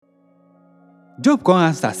Job come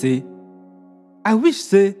answer say, I wish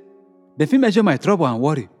say dem fit measure my trouble and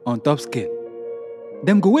worry on top scale.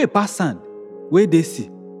 Dem go weigh pass sand wey dey sea.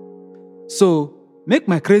 So make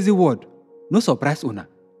my crazy word no surprise una.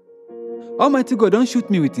 Almighty God don shoot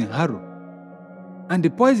me with him arrow, and the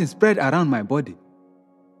poison spread around my body.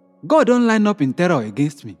 God don line up in terror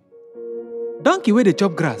against me. Donkey wey dey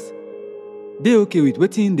chop grass dey okay with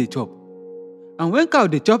wetin im dey chop, and when cow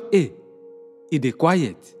dey chop hay, e dey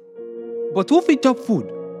quiet. But who fit chop food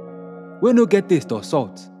wey no get taste or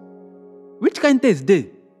salt? Which kind taste dey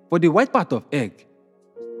for the white part of egg?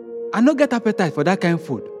 I no get appetite for that kind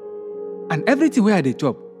food, and everything wey I dey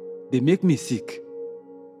chop dey make me sick.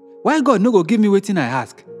 Why God no go give me wetin I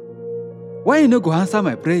ask? Why he no go answer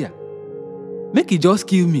my prayer? Make he just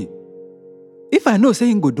kill me. If I know say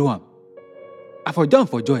him go do am, I for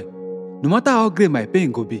jump for joy, no matter how great my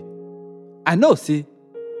pain go be. I know say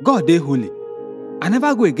God dey holy. I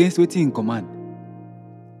never go against wetin him command.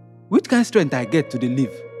 Which kind strength I get to dey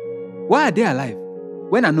live? Why I dey alive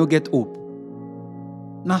when I no get hope?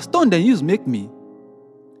 Na stone dem use make me?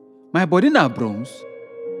 My body na bronze?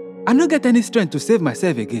 I no get any strength to save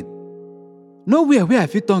myself again. Nowhere where I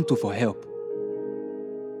fit turn to for help.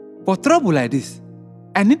 For trouble like this,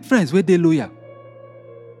 I need friends wey dey loyal.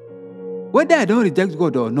 Whether I don reject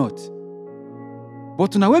God or not,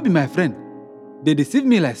 but una wey be my friend dey deceive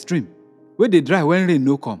me like stream wey dey dry when rain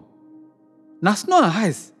no come. Na snow and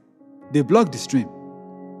ice dey block the stream,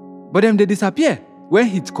 but dem dey disappear when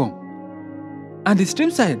heat come, and the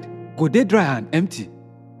stream side go dey dry and empty.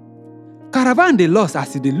 Caravan dey lost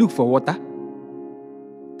as e dey look for water.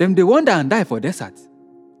 Dem dey wander and die for desert.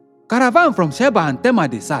 Caravan from Sheba and Tema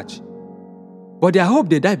dey search, but their hope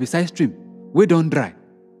dey die beside stream wey don dry.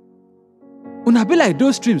 Una be like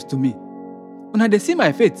those streams to me. Una dey see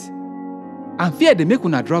my faith, and fear dey make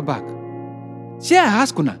una draw back. Shey I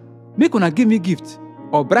ask una make una give me gift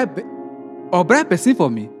or bribe person for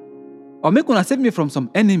me, or make una save me from some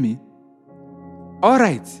enemy?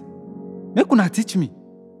 Alright, make una teach me.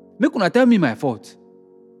 Make una tell me my fault.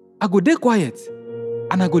 I go dey quiet,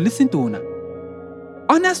 and I go listen to una.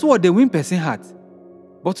 Honest word dey win person heart,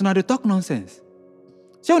 but una dey talk nonsense.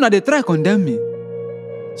 Shey una dey try condemn me?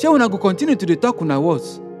 Shey una go continue to dey talk una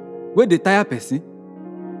words wey dey tire person?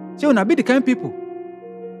 Shey una be the kind people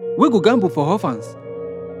wey go gamble for orphans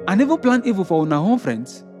and even plan evil for una own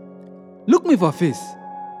friends? Look me for face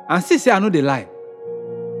and see say I no dey lie.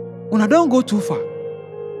 Una don go too far.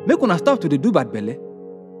 Make una stop to dey do bad belle.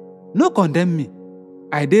 No condemn me.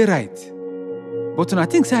 I dey right. But una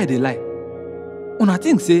think say I dey lie. Una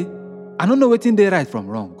think say I no know wetin dey right from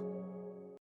wrong.